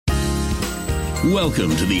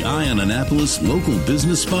Welcome to the Eye on Annapolis Local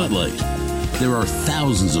Business Spotlight. There are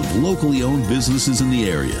thousands of locally owned businesses in the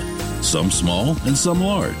area, some small and some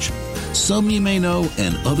large. Some you may know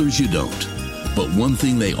and others you don't. But one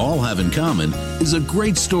thing they all have in common is a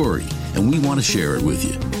great story, and we want to share it with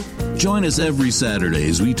you. Join us every Saturday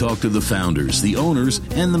as we talk to the founders, the owners,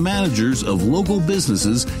 and the managers of local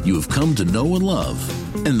businesses you have come to know and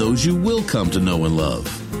love, and those you will come to know and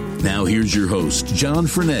love. Now here's your host, John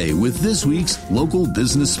Frenay, with this week's Local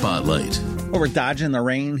Business Spotlight. Well, we're dodging the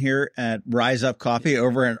rain here at Rise Up Coffee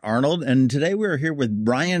over in Arnold, and today we're here with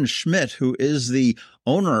Brian Schmidt, who is the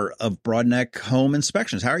owner of Broadneck Home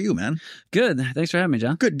Inspections. How are you, man? Good. Thanks for having me,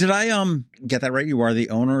 John. Good. Did I get that right? You are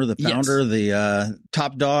the owner, the founder, the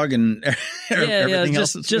top dog, and everything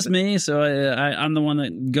else? Just me. So I'm the one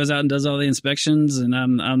that goes out and does all the inspections, and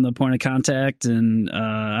I'm the point of contact, and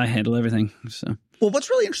I handle everything. So. Well,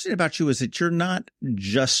 what's really interesting about you is that you're not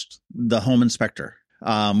just the home inspector.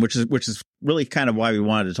 Which is really kind of why we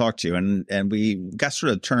wanted to talk to you. And we got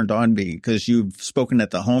sort of turned on because you've spoken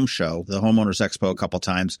at the home show, the Homeowners Expo, a couple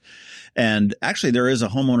times. And actually there is a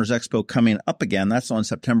Homeowners Expo coming up again. That's on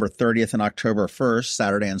September 30th and October 1st,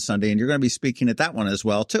 Saturday and Sunday. And you're going to be speaking at that one as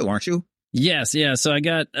well, too, aren't you? Yes. Yeah. So I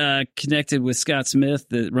got connected with Scott Smith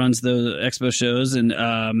that runs the Expo shows, and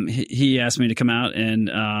he asked me to come out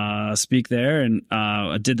and speak there. And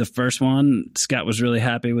I did the first one. Scott was really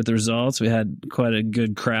happy with the results. We had quite a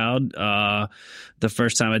good crowd the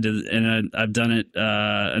first time I did it, and I've done it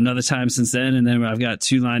another time since then. And then I've got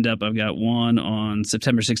two lined up. I've got one on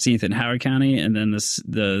September 16th in Howard County, and then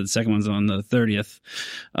the second one's on the 30th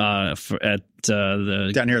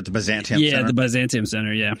down here at the Byzantium Center. Yeah, the Byzantium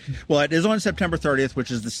Center, yeah. Well, it is on September 30th,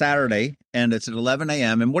 which is the Saturday, and it's at 11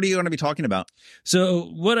 a.m. And what are you going to be talking about? So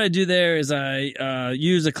what I do there is I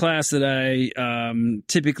use a class that I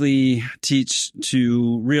typically teach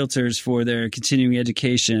to realtors for their continuing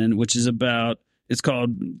education, which is about, it's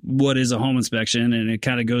called What is a Home Inspection? And it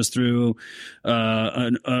kind of goes through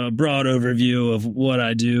a broad overview of what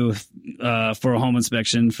I do for a home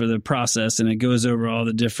inspection for the process. And it goes over all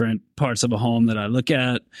the different parts of a home that I look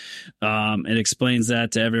at. It explains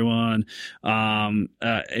that to everyone.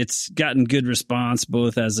 It's gotten good response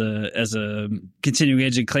both as a continuing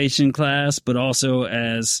education class, but also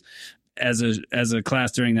as a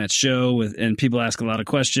class during that show and people ask a lot of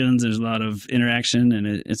questions. There's a lot of interaction, and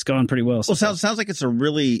it's gone pretty well. Well, sounds like it's a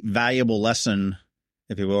really valuable lesson,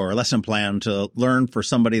 if you will, or a lesson plan to learn for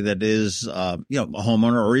somebody that is, a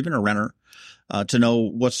homeowner or even a renter, to know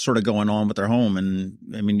what's sort of going on with their home. And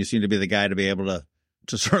I mean, you seem to be the guy to be able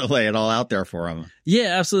to sort of lay it all out there for them.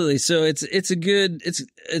 Yeah, absolutely. So it's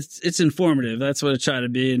informative. That's what I try to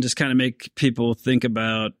be, and just kind of make people think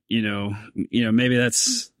about, maybe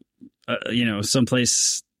that's,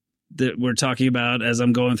 someplace that we're talking about as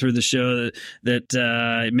I'm going through the show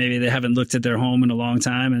that maybe they haven't looked at their home in a long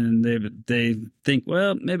time, and they think,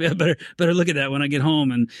 well, maybe I better look at that when I get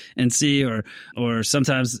home and see, or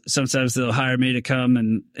sometimes they'll hire me to come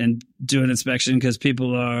and do an inspection, because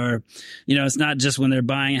people are, it's not just when they're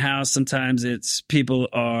buying a house. Sometimes it's people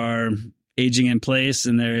are aging in place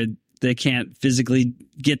and they can't physically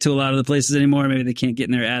get to a lot of the places anymore. Maybe they can't get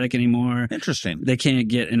in their attic anymore. Interesting. They can't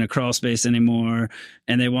get in a crawl space anymore,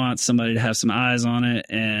 and they want somebody to have some eyes on it.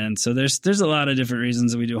 And so there's a lot of different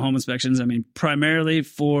reasons that we do home inspections. I mean, primarily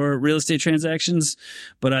for real estate transactions,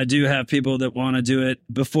 but I do have people that want to do it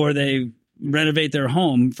before they renovate their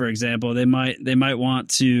home. For example, they might want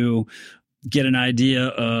to get an idea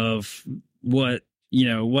of what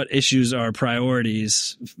issues are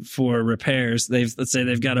priorities for repairs. Let's say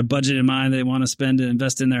they've got a budget in mind they want to spend to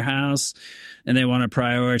invest in their house, and they want to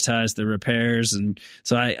prioritize the repairs. And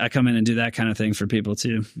so I come in and do that kind of thing for people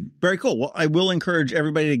too. Very cool. Well, I will encourage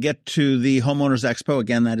everybody to get to the Homeowners Expo.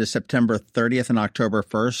 Again, that is September 30th and October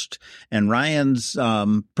 1st. And Ryan's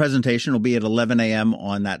presentation will be at 11 a.m.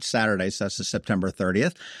 on that Saturday. So that's the September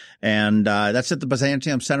 30th. And that's at the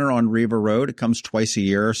Byzantium Center on Riva Road. It comes twice a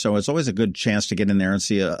year. So it's always a good chance to get in there and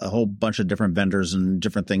see a whole bunch of different vendors and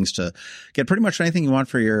different things to get pretty much anything you want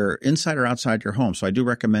for your inside or outside your home. So I do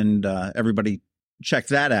recommend everybody check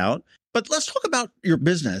that out. But let's talk about your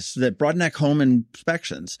business, the Broadneck Home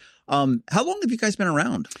Inspections. How long have you guys been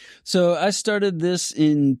around? So I started this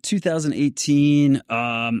in 2018.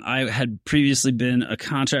 I had previously been a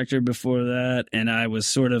contractor before that, and I was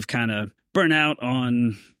sort of kind of burnt out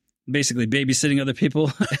on basically babysitting other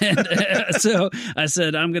people. And so I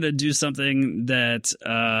said, I'm going to do something that,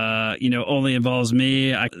 only involves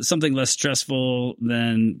me, something less stressful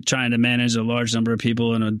than trying to manage a large number of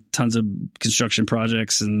people and tons of construction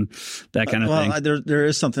projects and that kind of thing. There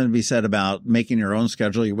is something to be said about making your own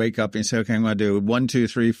schedule. You wake up and you say, okay, I'm going to do 1, 2,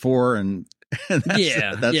 3, 4, and And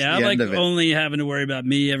that's I like only having to worry about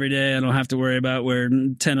me every day. I don't have to worry about where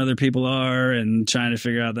 10 other people are and trying to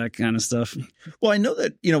figure out that kind of stuff. Well, I know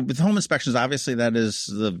that, with home inspections, obviously that is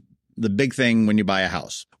the big thing when you buy a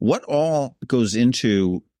house. What all goes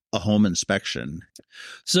into a home inspection?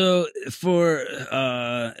 So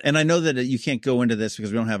and I know that you can't go into this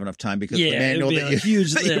because we don't have enough time because the manual it would be a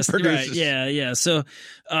huge list, right? Yeah. So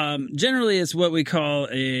generally, it's what we call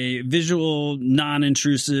a visual,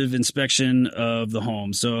 non-intrusive inspection of the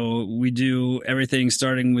home. So we do everything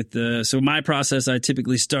starting with my process. I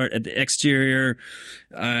typically start at the exterior.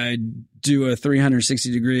 I do a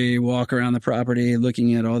 360-degree walk around the property,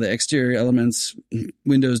 looking at all the exterior elements,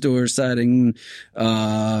 windows, doors, siding,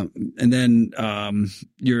 and then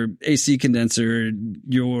your AC condenser,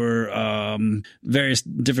 your various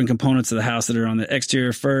different components of the house that are on the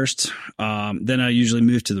exterior first. Then I usually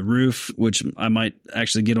move to the roof, which I might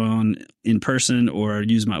actually get on in person or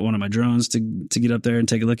use one of my drones to get up there and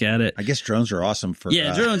take a look at it. I guess drones are awesome for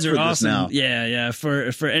drones are awesome now. Yeah.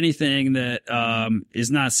 For anything that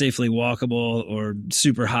is not safely walkable or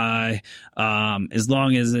super high, as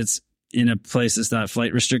long as it's in a place that's not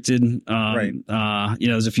flight restricted. Right.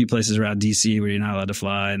 There's a few places around DC where you're not allowed to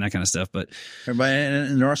fly and that kind of stuff. But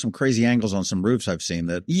and there are some crazy angles on some roofs I've seen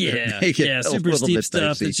that make it super steep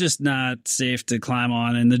stuff. Dicey. It's just not safe to climb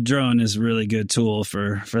on, and the drone is a really good tool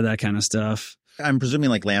for that kind of stuff. I'm presuming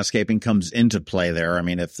like landscaping comes into play there. I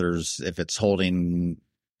mean, if it's holding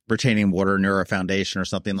retaining water near a foundation or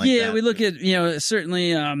something like that. Yeah, we look at,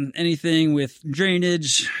 certainly anything with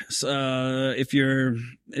drainage.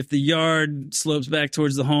 If the yard slopes back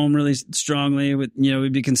towards the home really strongly,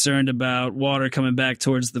 we'd be concerned about water coming back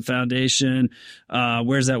towards the foundation.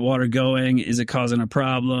 Where's that water going? Is it causing a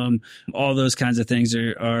problem? All those kinds of things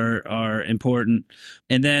are important.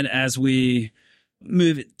 And then as we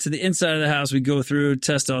move it to the inside of the house, we go through,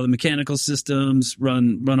 test all the mechanical systems,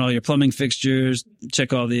 run all your plumbing fixtures,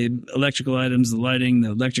 check all the electrical items, the lighting,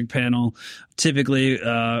 the electric panel. Typically,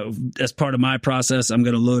 as part of my process, I'm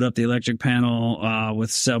going to load up the electric panel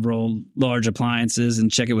with several large appliances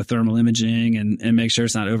and check it with thermal imaging and make sure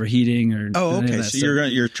it's not overheating or. Oh, okay. So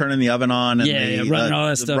you're turning the oven on and running all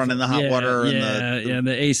that stuff, running the hot water and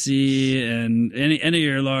the AC and any of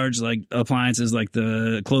your large like appliances like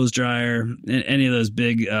the clothes dryer, any of those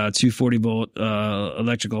big 240 volt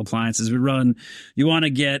electrical appliances. You want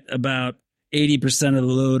to get about 80% of the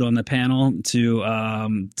load on the panel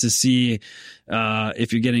to see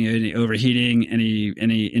if you're getting any overheating,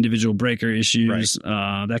 any individual breaker issues,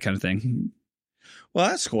 right. That kind of thing. Well,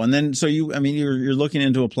 that's cool. And then, so you're looking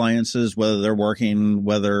into appliances, whether they're working,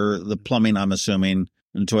 whether the plumbing, I'm assuming,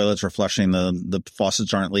 and toilets are flushing, the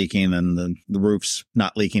faucets aren't leaking, and the roof's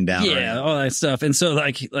not leaking down. Yeah, all that stuff. And so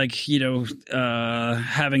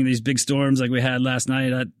having these big storms like we had last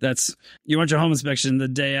night, that's you want your home inspection the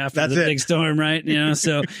day after big storm, right?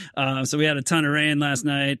 So we had a ton of rain last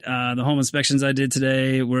night. The home inspections I did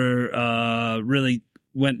today were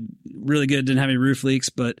went really good. Didn't have any roof leaks,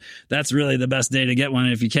 but that's really the best day to get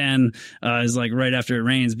one if you can, is like right after it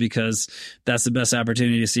rains, because that's the best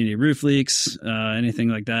opportunity to see any roof leaks, anything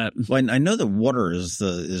like that. Well, I know the water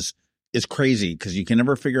is crazy because you can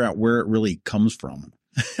never figure out where it really comes from.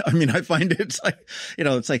 I mean, I find it's like,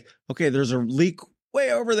 okay, there's a leak way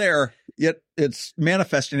over there, yet it's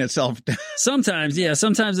manifesting itself. Sometimes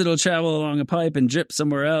it'll travel along a pipe and drip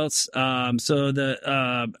somewhere else. So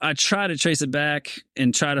I try to trace it back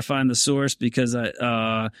and try to find the source, because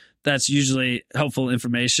that's usually helpful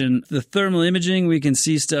information. The thermal imaging, we can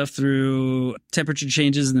see stuff through temperature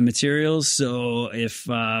changes in the materials. So if,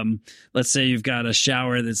 let's say you've got a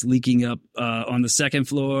shower that's leaking up on the second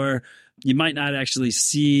floor, you might not actually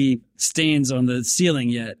see stains on the ceiling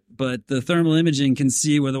yet, but the thermal imaging can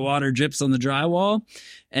see where the water drips on the drywall.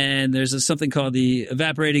 And there's something called the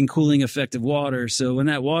evaporating cooling effect of water. So when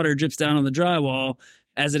that water drips down on the drywall,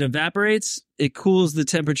 as it evaporates, it cools the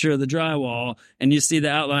temperature of the drywall, and you see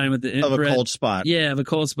the outline with the infrared. Of a cold spot. Yeah, of a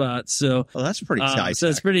cold spot. So, that's pretty tight. So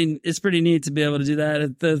it's pretty neat to be able to do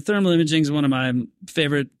that. The thermal imaging is one of my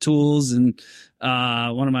favorite tools, and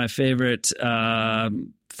one of my favorite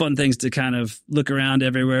fun things to kind of look around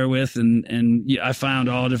everywhere with, and I found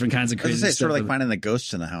all different kinds of crazy stuff. It's sort of like finding the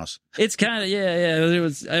ghosts in the house. It's kind of It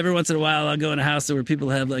was, every once in a while I'll go in a house where people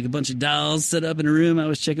have like a bunch of dolls set up in a room. I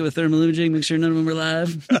was checking with thermal imaging, make sure none of them were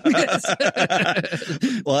live.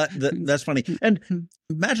 Well, that's funny. And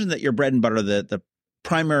imagine that your bread and butter, the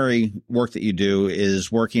primary work that you do is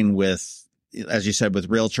working with, as you said, with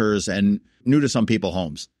realtors and new to some people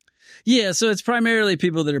homes. Yeah, so it's primarily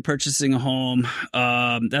people that are purchasing a home.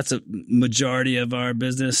 That's a majority of our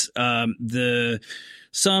business.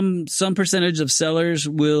 Some percentage of sellers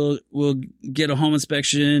will get a home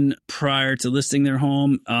inspection prior to listing their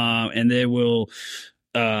home, and they will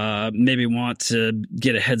maybe want to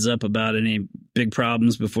get a heads up about any big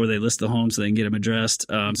problems before they list the home so they can get them addressed.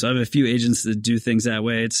 So I have a few agents that do things that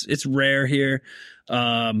way. It's rare here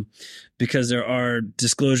because there are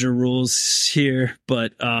disclosure rules here,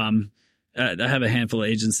 but I have a handful of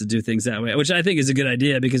agents that do things that way, which I think is a good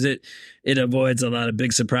idea because it avoids a lot of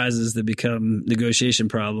big surprises that become negotiation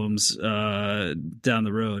problems down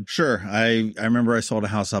the road. Sure. I remember I sold a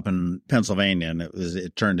house up in Pennsylvania, and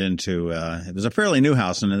it turned into it was a fairly new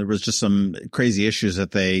house, and there was just some crazy issues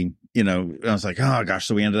that I was like, oh gosh,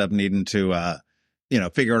 so we ended up needing to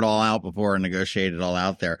figure it all out before and negotiate it all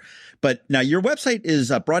out there. But now your website is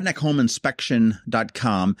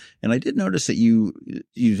broadneckhomeinspection.com. And I did notice that you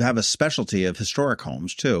have a specialty of historic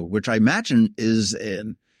homes too, which I imagine is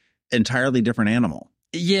an entirely different animal.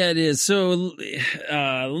 Yeah, it is. So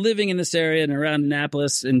living in this area and around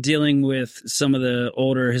Annapolis and dealing with some of the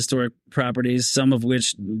older historic properties, some of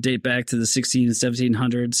which date back to the 1600s and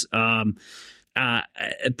 1700s.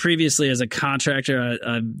 Previously as a contractor,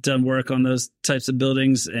 I've done work on those types of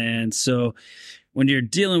buildings. And so when you're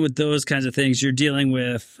dealing with those kinds of things, you're dealing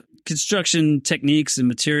with construction techniques and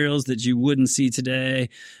materials that you wouldn't see today.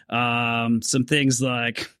 Some things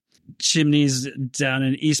like chimneys down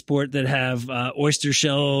in Eastport that have oyster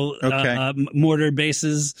shell mortar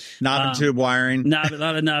bases. Knob and tube wiring. A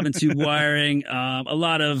lot of knob and tube wiring. A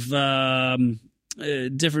lot of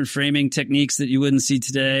different framing techniques that you wouldn't see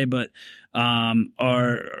today, but are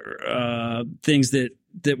things that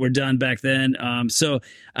were done back then. So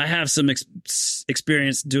I have some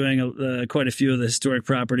experience doing quite a few of the historic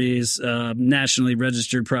properties, nationally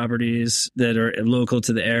registered properties that are local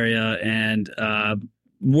to the area, and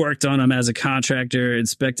worked on them as a contractor,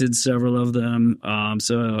 inspected several of them.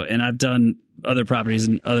 And I've done other properties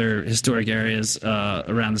in other historic areas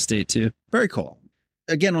around the state too. Very cool.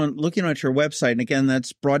 Again, when looking at your website, and again,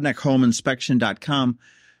 that's broadneckhomeinspection.com.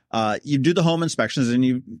 You do the home inspections, and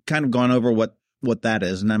you've kind of gone over what that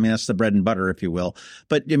is. And I mean, that's the bread and butter, if you will.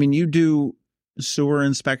 But I mean, you do sewer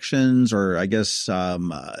inspections, or I guess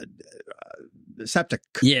septic.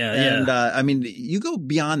 Yeah. And I mean, you go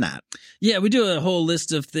beyond that. Yeah, we do a whole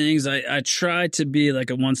list of things. I try to be like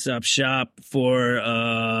a one-stop shop for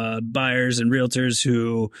buyers and realtors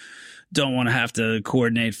who don't want to have to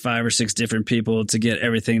coordinate 5 or 6 different people to get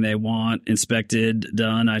everything they want inspected,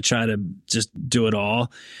 done. I try to just do it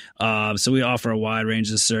all. So we offer a wide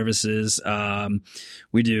range of services.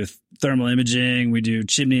 We do thermal imaging. We do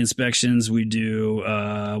chimney inspections. We do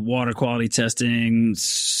water quality testing,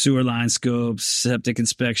 sewer line scopes, septic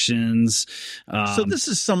inspections. So this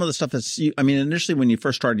is some of the stuff initially when you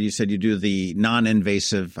first started, you said you do the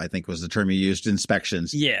non-invasive, I think was the term you used,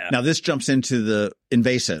 inspections. Yeah. Now this jumps into the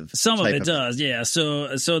invasive. Some of it does, yeah.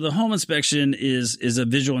 So the home inspection is a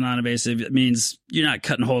visual non-invasive. It means you're not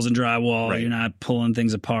cutting holes in drywall. Right. You're not pulling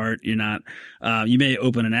things apart. You're not. You may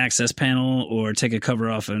open an access panel or take a cover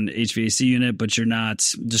off an HVAC unit, but you're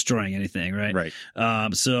not destroying anything, right? Right.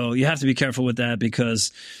 So you have to be careful with that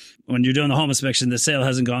because when you're doing the home inspection, the sale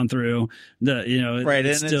hasn't gone through. Right,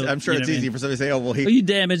 and I'm sure it's easy for somebody to say, "Oh, well, you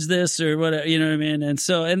damaged this or whatever," you know what I mean? And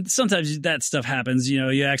sometimes that stuff happens.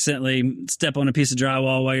 You accidentally step on a piece of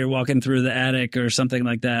drywall while you're walking through the attic or something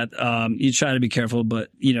like that. You try to be careful, but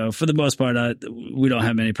for the most part, we don't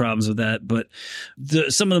have many problems with that. But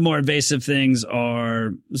some of the more invasive things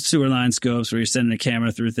are sewer line scopes, where you're sending a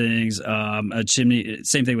camera through things. A chimney,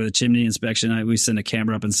 same thing with a chimney inspection. We send a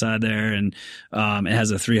camera up inside there, and it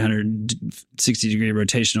has a 360-degree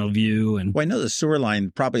rotational view. And I know the sewer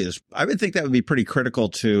line probably is. I would think that would be pretty critical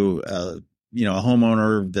to a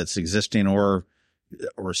homeowner that's existing or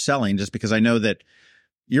selling, just because I know that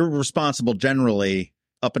you're responsible generally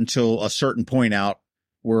up until a certain point out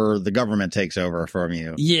where the government takes over from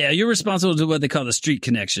you. Yeah, you're responsible to what they call the street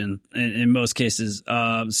connection in most cases.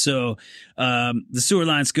 So the sewer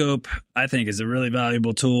line scope, I think, is a really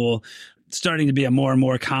valuable tool. It's starting to be a more and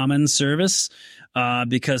more common service.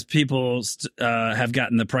 Because people have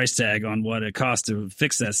gotten the price tag on what it costs to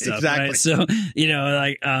fix that stuff. Exactly. Right? So,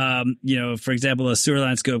 for example, a sewer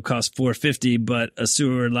line scope costs $450, but a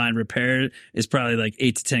sewer line repair is probably like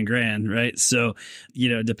 $8 to $10,000, right? So,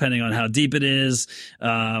 depending on how deep it is,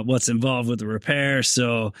 what's involved with the repair.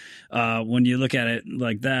 So, when you look at it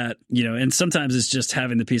like that, and sometimes it's just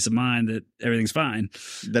having the peace of mind that everything's fine.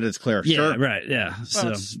 That it's clear. Yeah, sure. Right. Yeah.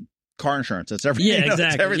 Well, car insurance. It's everything. Yeah, exactly.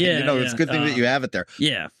 It's everything. Yeah, it's a good thing that you have it there.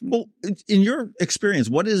 Yeah. Well, in your experience,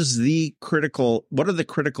 what are the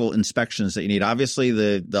critical inspections that you need? Obviously,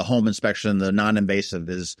 the home inspection, the non-invasive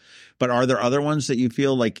but are there other ones that you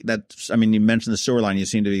feel like you mentioned the sewer line. You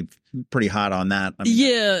seem to be pretty hot on that.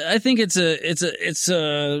 I think it's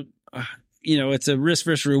a risk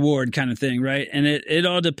versus reward kind of thing, right? And it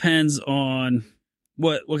all depends on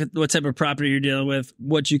what type of property you're dealing with,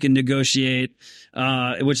 what you can negotiate,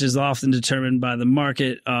 which is often determined by the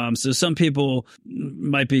market. So some people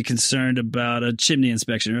might be concerned about a chimney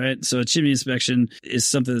inspection, right? So a chimney inspection is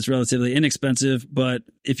something that's relatively inexpensive, but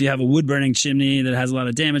if you have a wood burning chimney that has a lot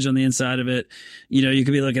of damage on the inside of it, you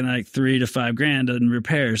could be looking at like $3,000 to $5,000 in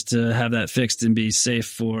repairs to have that fixed and be safe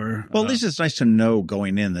for. Well, at least it's nice to know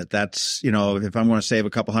going in that's, if I'm going to save a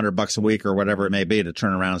couple $100 a week or whatever it may be, to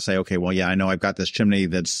turn around and say, okay, well, yeah, I know I've got this chimney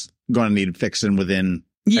that's going to need fixing within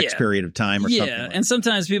X period of time or something. Yeah, and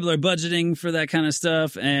sometimes people are budgeting for that kind of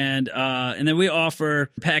stuff, and then we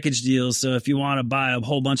offer package deals. So if you want to buy a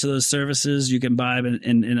whole bunch of those services, you can buy them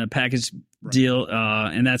in a package deal,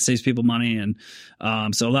 and that saves people money. And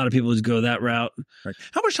so a lot of people would go that route. Right.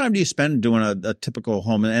 How much time do you spend doing a typical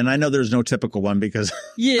home? And I know there's no typical one because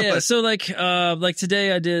so like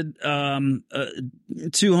today I did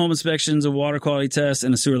 2 home inspections, a water quality test,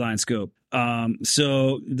 and a sewer line scope.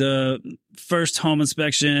 So the first home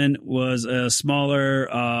inspection was a smaller,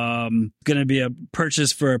 going to be a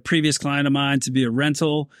purchase for a previous client of mine to be a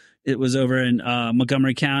rental. It was over in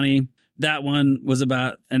Montgomery County. That one was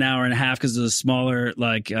about an hour and a half because it was smaller,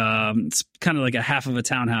 it's kind of like a half of a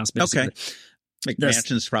townhouse, basically. Okay. Like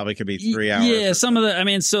mansions probably could be 3 hours. Yeah, some of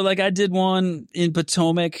I did one in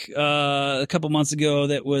Potomac a couple months ago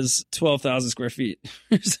that was 12,000 square feet.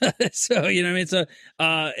 So you know what I mean. So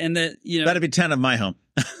and that that'd be 10 of my home.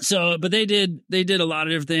 But they did a lot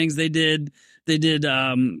of different things. They did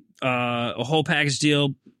a whole package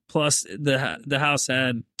deal. Plus, the house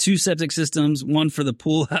had 2 septic systems, one for the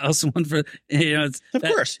pool house, one for of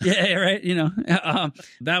course, yeah, right.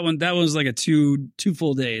 That one was like a two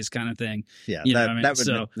full days kind of thing. Yeah,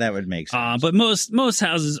 that would make sense. But most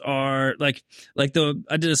houses are like I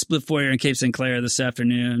did a split foyer in Cape St. Clair this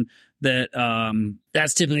afternoon.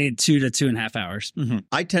 That's typically 2 to 2.5 hours. Mm-hmm.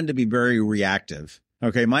 I tend to be very reactive.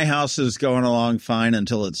 Okay, my house is going along fine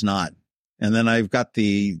until it's not, and then I've got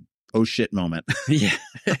the oh shit moment. Yeah.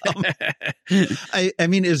 I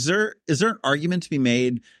mean, is there an argument to be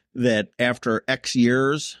made that after X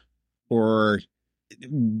years or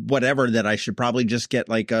whatever that I should probably just get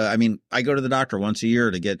I go to the doctor once a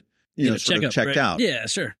year to get checked out. Yeah,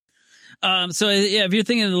 sure. If you're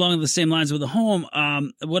thinking along the same lines with the home,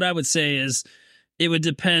 what I would say is it would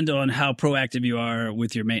depend on how proactive you are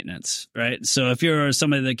with your maintenance, right? So if you're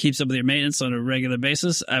somebody that keeps up with your maintenance on a regular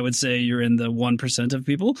basis, I would say you're in the 1% of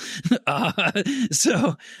people.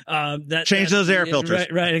 Change those air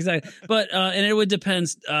filters. Right, exactly. But and it would depend.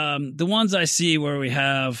 The ones I see where we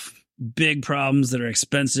have big problems that are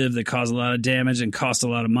expensive, that cause a lot of damage and cost a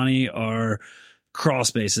lot of money are crawl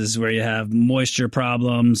spaces where you have moisture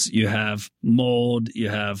problems, you have mold, you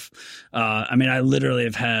have, I literally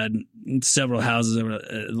have had several houses over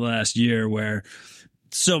the last year where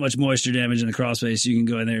so much moisture damage in the crawl space, you can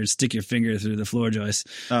go in there and stick your finger through the floor joist.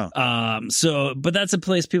 But that's a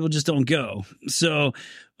place people just don't go. So,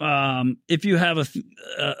 if you have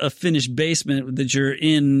a finished basement that you're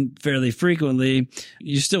in fairly frequently,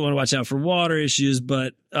 you still want to watch out for water issues.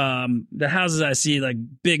 But the houses I see like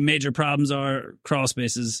big major problems are crawl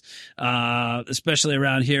spaces, especially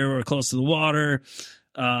around here where we're close to the water,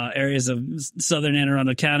 areas of southern Anne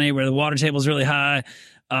Arundel County where the water table is really high,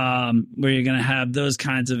 where you're going to have those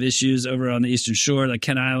kinds of issues over on the Eastern Shore, like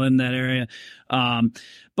Kent Island, that area.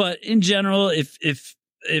 But in general, if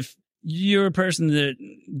you're a person that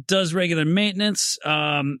does regular maintenance,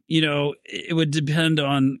 it would depend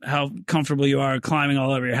on how comfortable you are climbing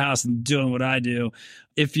all over your house and doing what I do.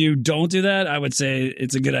 If you don't do that, I would say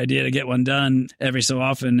it's a good idea to get one done every so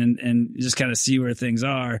often and just kind of see where things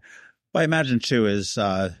are. Well, I imagine too,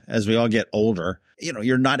 as we all get older,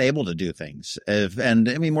 you're not able to do things.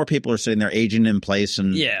 More people are sitting there aging in place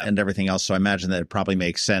and everything else. So I imagine that it probably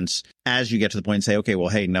makes sense as you get to the point and say, okay, well,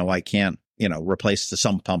 hey, no, I can't, replace the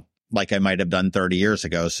sump pump like I might have done 30 years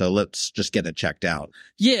ago. So let's just get it checked out.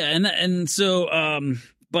 Yeah. And so,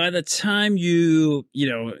 by the time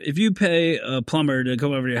if you pay a plumber to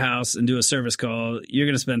come over to your house and do a service call, you're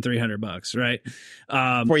going to spend $300, right?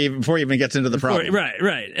 Before he even gets into the problem.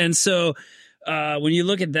 Right. And so, when you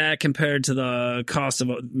look at that compared to the cost of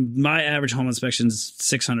my average home inspection is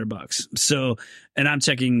 $600. So, and I'm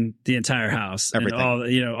checking the entire house, everything,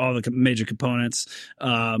 and all the major components.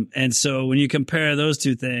 And so when you compare those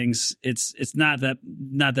two things, it's not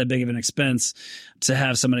that big of an expense to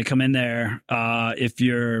have somebody come in there. If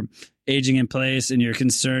you're aging in place and you're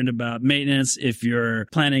concerned about maintenance, if you're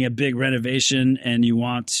planning a big renovation and you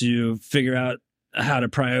want to figure out how to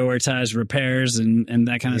prioritize repairs and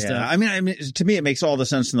that kind of stuff. I mean, to me, it makes all the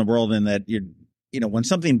sense in the world in that when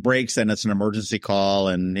something breaks, then it's an emergency call,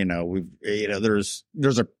 and there's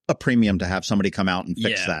a premium to have somebody come out and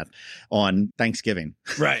fix that on Thanksgiving,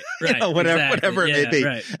 right? Whatever it may be,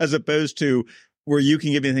 right. As opposed to where you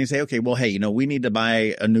can give me things, say, okay, well, hey, we need to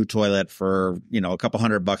buy a new toilet for, a couple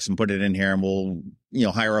 $100 and put it in here, and we'll,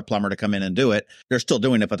 hire a plumber to come in and do it. They're still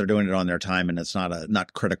doing it, but they're doing it on their time, and it's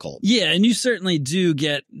not critical. Yeah. And you certainly do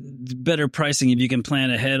get better pricing if you can plan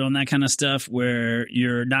ahead on that kind of stuff, where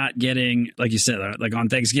you're not getting, like you said, like on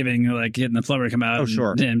Thanksgiving, like getting the plumber to come out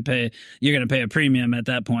and pay, you're going to pay a premium at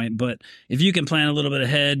that point. But if you can plan a little bit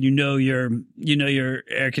ahead, your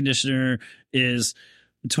air conditioner is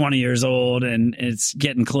 20 years old and it's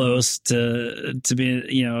getting close to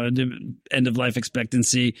being, end of life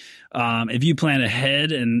expectancy. If you plan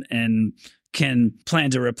ahead and can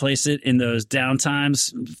plan to replace it in those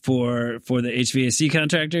downtimes for the HVAC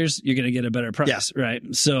contractors, you're going to get a better price, right?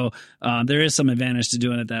 So there is some advantage to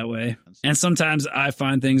doing it that way. And sometimes I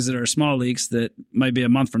find things that are small leaks that might be a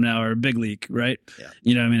month from now are a big leak, right? Yeah.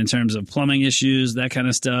 You know what I mean? In terms of plumbing issues, that kind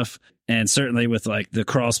of stuff. And certainly with like the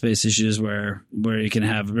crawl space issues where you can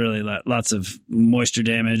have really lots of moisture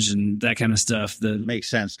damage and that kind of stuff. That makes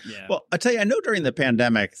sense. Yeah. Well, I tell you, I know during the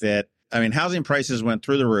pandemic that, housing prices went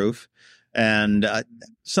through the roof, and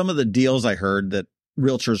some of the deals I heard that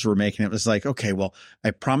realtors were making, it was like, okay, well,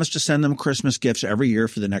 I promised to send them Christmas gifts every year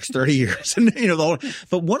for the next 30 years. And,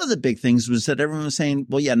 but one of the big things was that everyone was saying,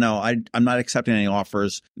 well, yeah, no, I'm not accepting any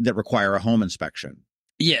offers that require a home inspection.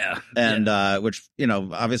 Yeah. And, which,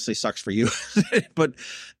 obviously sucks for you, but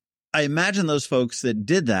I imagine those folks that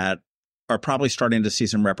did that are probably starting to see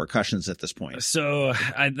some repercussions at this point. So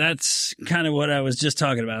that's kind of what I was just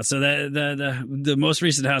talking about. So the most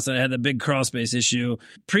recent house that I had the big crawl space issue,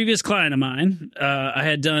 previous client of mine, I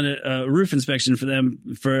had done a roof inspection for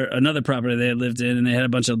them for another property they had lived in, and they had a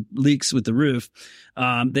bunch of leaks with the roof.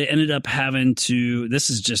 They ended up having to,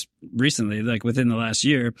 this is just recently, like within the last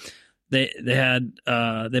year, they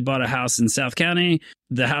bought a house in South County.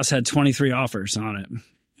 The house had 23 offers on it.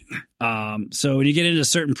 So when you get into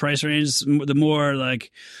certain price ranges, the more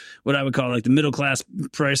like what I would call like the middle class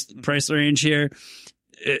price range here,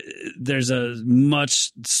 there's a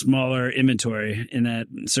much smaller inventory in that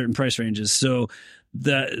certain price ranges. So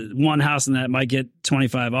the one house in that might get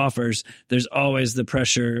 25 offers. There's always the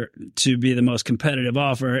pressure to be the most competitive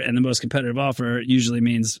offer, and the most competitive offer usually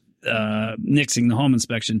means nixing the home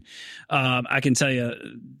inspection. I can tell you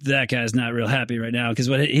that guy's not real happy right now, because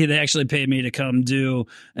they actually paid me to come do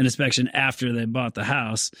an inspection after they bought the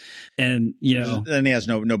house, and then he has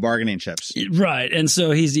no bargaining chips, right? And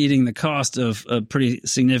so he's eating the cost of a pretty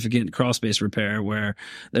significant crawl space repair, where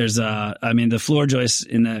there's the floor joists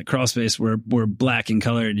in that crawl space were black in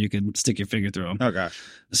color, and you could stick your finger through them. Oh gosh.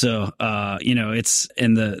 So, it's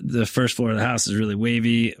in the first floor of the house is really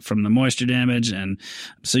wavy from the moisture damage. And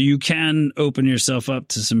so you can open yourself up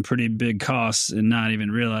to some pretty big costs and not even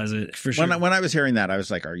realize it, for sure. When I was hearing that, I was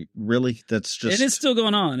like, are you really? That's just. And it's still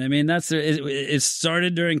going on. I mean, it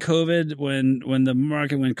started during COVID when the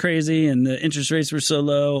market went crazy and the interest rates were so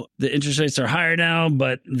low. The interest rates are higher now,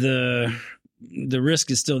 but the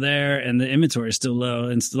risk is still there and the inventory is still low.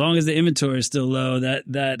 And as long as the inventory is still low,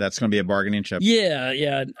 that's going to be a bargaining chip.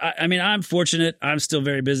 Yeah. I'm fortunate. I'm still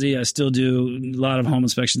very busy. I still do a lot of home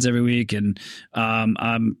inspections every week, and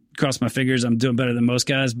I'm cross my fingers, I'm doing better than most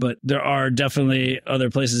guys, but there are definitely other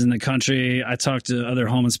places in the country. I talk to other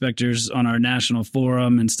home inspectors on our national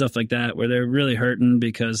forum and stuff like that, where they're really hurting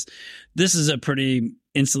because this is a pretty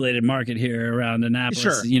insulated market here around Annapolis.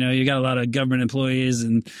 Sure. You got a lot of government employees,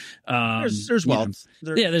 and there's wealth.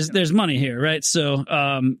 There's money here, right? So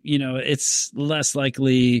it's less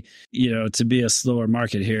likely to be a slower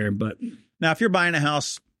market here. But now, if you're buying a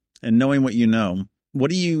house and knowing what you know, what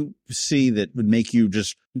do you see that would make you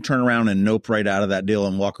just turn around and nope right out of that deal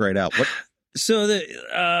and walk right out? What? So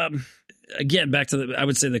again, back to I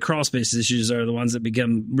would say the crawl space issues are the ones that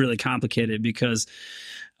become really complicated, because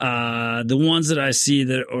the ones that I see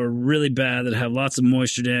that are really bad, that have lots of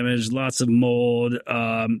moisture damage, lots of mold,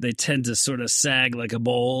 they tend to sort of sag like a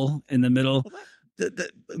bowl in the middle.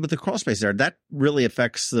 With the crawl space there, that really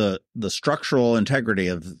affects the structural integrity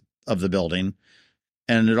of the building.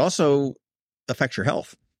 And it also affects your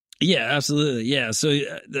health. Yeah, absolutely. Yeah. So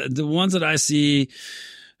the ones that I see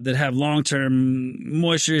that have long-term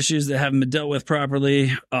moisture issues that haven't been dealt with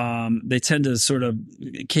properly, they tend to sort of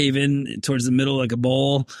cave in towards the middle like a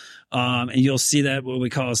bowl. And you'll see that what we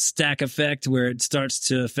call a stack effect, where it starts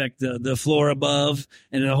to affect the floor above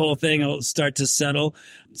and the whole thing will start to settle.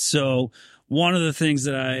 So one of the things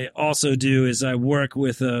that I also do is I work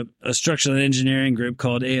with a structural engineering group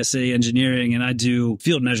called ASA Engineering, and I do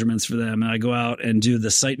field measurements for them. And I go out and do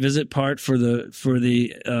the site visit part for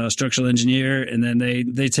the structural engineer, and then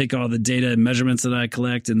they take all the data and measurements that I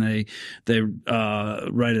collect, and they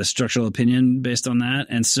write a structural opinion based on that.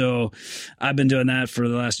 And so I've been doing that for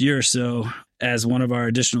the last year or so. As one of our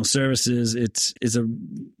additional services, it's a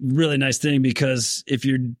really nice thing, because if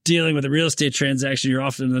you're dealing with a real estate transaction, you're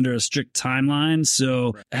often under a strict timeline.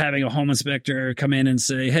 So having a home inspector come in and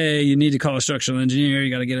say, hey, you need to call a structural engineer.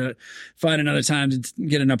 You got to find another time to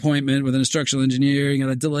get an appointment with an structural engineer. You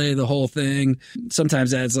got to delay the whole thing.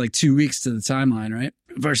 Sometimes adds like 2 weeks to the timeline, right?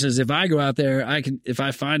 Versus if I go out there, if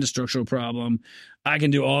I find a structural problem, I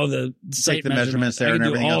can do all the site measurements there and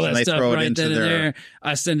everything else, and they throw it into there.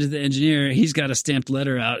 I send it to the engineer. He's got a stamped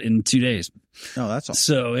letter out in 2 days. Oh, that's awesome.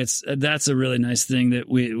 So that's a really nice thing that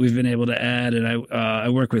we've been able to add. And I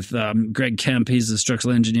work with Greg Kemp. He's a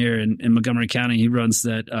structural engineer in Montgomery County. He runs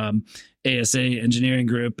that ASA engineering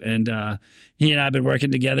group, and he and I have been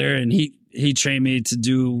working together, and he trained me to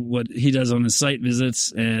do what he does on his site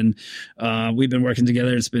visits, and we've been working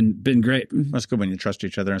together. It's been great. That's good when you trust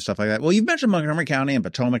each other and stuff like that. Well, you've mentioned Montgomery County and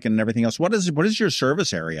Potomac and everything else. What is your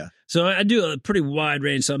service area? So I do a pretty wide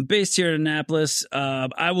range. So I'm based here in Annapolis.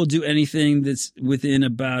 I will do anything that's within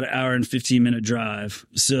about an hour and 15-minute drive.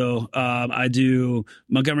 So I do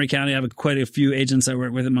Montgomery County. I have quite a few agents I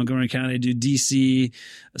work with in Montgomery County. I do D.C.,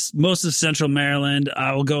 most of Central Maryland.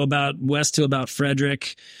 I will go about west to about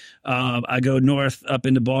Frederick. I go north up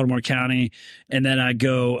into Baltimore County, and then I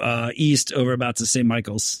go east over about to St.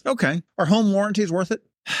 Michael's. Okay. Are home warranties worth it?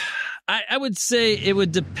 I would say it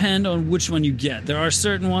would depend on which one you get. There are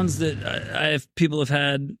certain ones that people have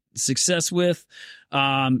had success with.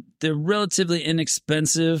 They're relatively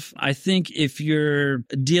inexpensive. I think if you're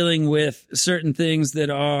dealing with certain things that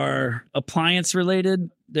are appliance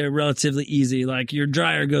related, they're relatively easy. Like your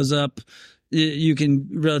dryer goes up, you can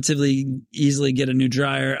relatively easily get a new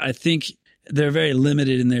dryer. I think they're very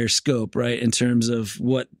limited in their scope, right, in terms of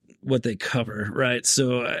what they cover, right?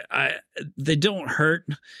 So they don't hurt.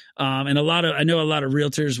 And I know a lot of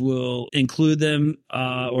realtors will include them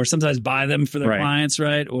or sometimes buy them for their clients,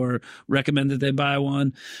 right? Or recommend that they buy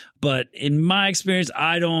one. But in my experience,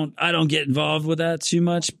 I don't get involved with that too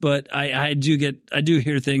much, but I do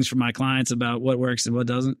hear things from my clients about what works and what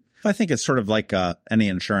doesn't. I think it's sort of like any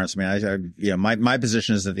insurance. I mean, my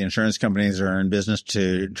position is that the insurance companies are in business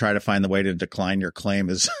to try to find the way to decline your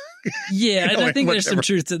claim. Yeah, and I think there's some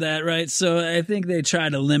truth to that, right? So I think they try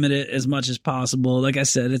to limit it as much as possible. Like I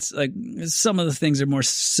said, it's like some of the things are more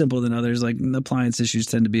simple than others. Like the appliance issues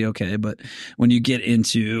tend to be okay, but when you get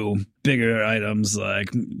into bigger items like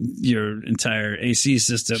your entire AC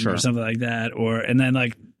system or something like that, and then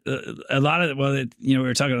like a lot of we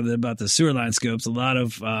were talking about the sewer line scopes. A lot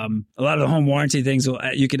of the home warranty things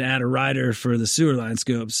you can add a rider for the sewer line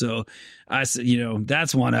scope. So I said,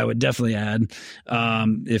 that's one I would definitely add.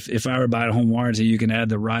 If I were buying a home warranty, you can add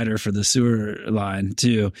the rider for the sewer line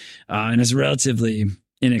too, and it's relatively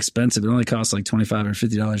inexpensive. It only costs like $25 or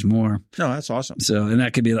 $50 more. No, that's awesome. So, and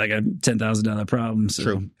that could be like a $10,000 problem. So.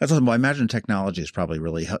 True. That's awesome. Well, I imagine technology has probably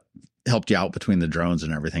really helped you out between the drones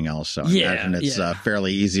and everything else. So I imagine it's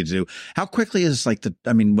fairly easy to do. How quickly is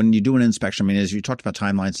when you do an inspection, as you talked about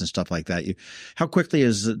timelines and stuff like that, how quickly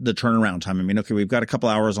is the turnaround time? Okay, we've got a couple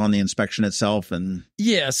hours on the inspection itself. And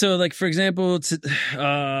yeah, so like, for example,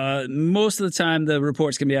 most of the time the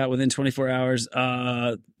reports can be out within 24 hours.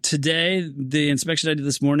 Today, the inspection I did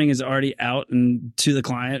this morning is already out and to the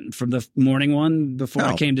client from the morning one before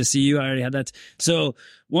I came to see you. I already had that. So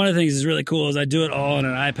one of the things that's really cool is I do it all on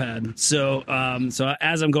an iPad. So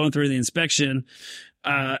as I'm going through the inspection,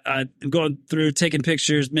 I'm going through, taking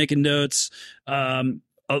pictures, making notes.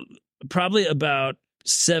 Probably about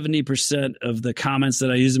 70% of the comments that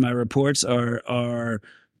I use in my reports are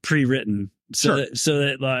pre-written. So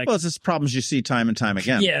that it's just problems you see time and time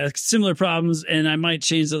again. Yeah, similar problems, and I might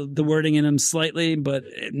change the wording in them slightly, but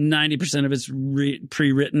 90% of it's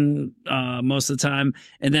pre-written most of the time,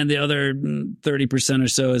 and then the other 30% or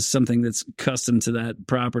so is something that's custom to that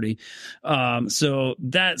property. So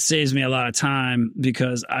that saves me a lot of time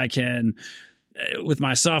because I can with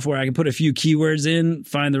my software, I can put a few keywords in,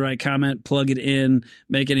 find the right comment, plug it in,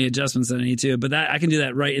 make any adjustments that I need to. But I can do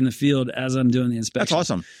that right in the field as I'm doing the inspection.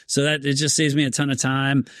 That's awesome. So that it just saves me a ton of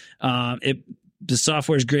time. The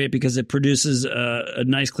software is great because it produces a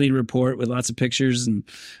nice, clean report with lots of pictures, and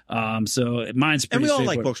so mine's pretty. And we all straightforward.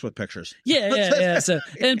 like books with pictures. Yeah. So,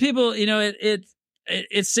 and people, it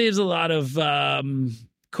saves a lot of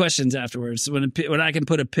questions afterwards when I can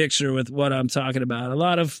put a picture with what I'm talking about. A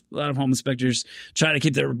lot of home inspectors try to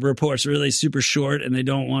keep their reports really super short, and they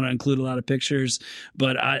don't want to include a lot of pictures.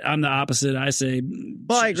 But I'm the opposite. I say,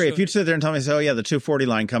 well, I agree. If you'd sit there and tell me, the 240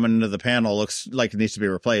 line coming into the panel looks like it needs to be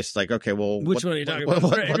replaced. Like, okay, well, which one are you talking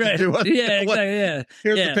about? Right. Yeah, exactly. Yeah,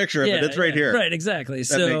 here's the picture of it. It's right here. Right, exactly.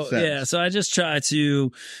 That makes sense. So I just try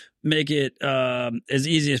to make it as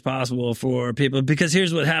easy as possible for people, because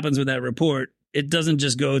here's what happens with that report. It doesn't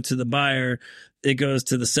just go to the buyer. It goes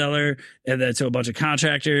to the seller and then to a bunch of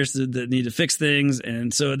contractors that need to fix things.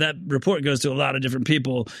 And so that report goes to a lot of different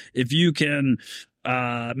people. If you can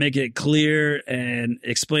make it clear and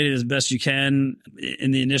explain it as best you can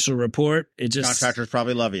in the initial report, contractors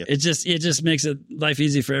probably love you. It just makes it life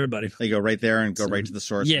easy for everybody. They go right there and go right to the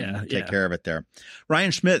source and take care of it there.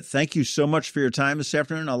 Ryan Schmidt, thank you so much for your time this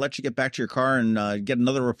afternoon. I'll let you get back to your car and get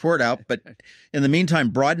another report out. But in the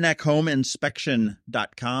meantime,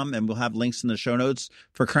 BroadneckHomeInspection.com, and we'll have links in the show notes.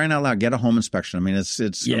 For crying out loud, get a home inspection. I mean, it's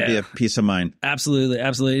going to be a peace of mind. Absolutely.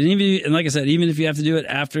 And like I said, even if you have to do it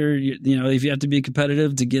after, if you have to be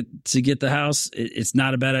competitive to get the house, it's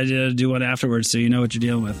not a bad idea to do one afterwards, so you know what you're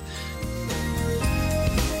dealing with.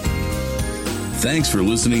 Thanks for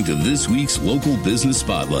listening to this week's Local Business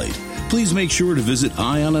Spotlight. Please make sure to visit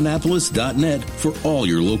eyeonannapolis.net for all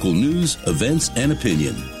your local news, events, and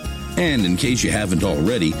opinion. And in case you haven't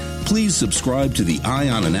already, please subscribe to the Eye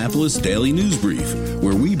on Annapolis Daily News Brief,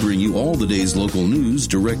 where we bring you all the day's local news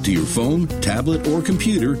direct to your phone, tablet, or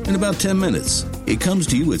computer in about 10 minutes. It comes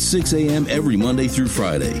to you at 6 a.m. every Monday through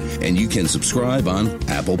Friday, and you can subscribe on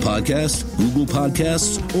Apple Podcasts, Google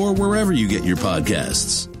Podcasts, or wherever you get your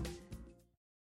podcasts.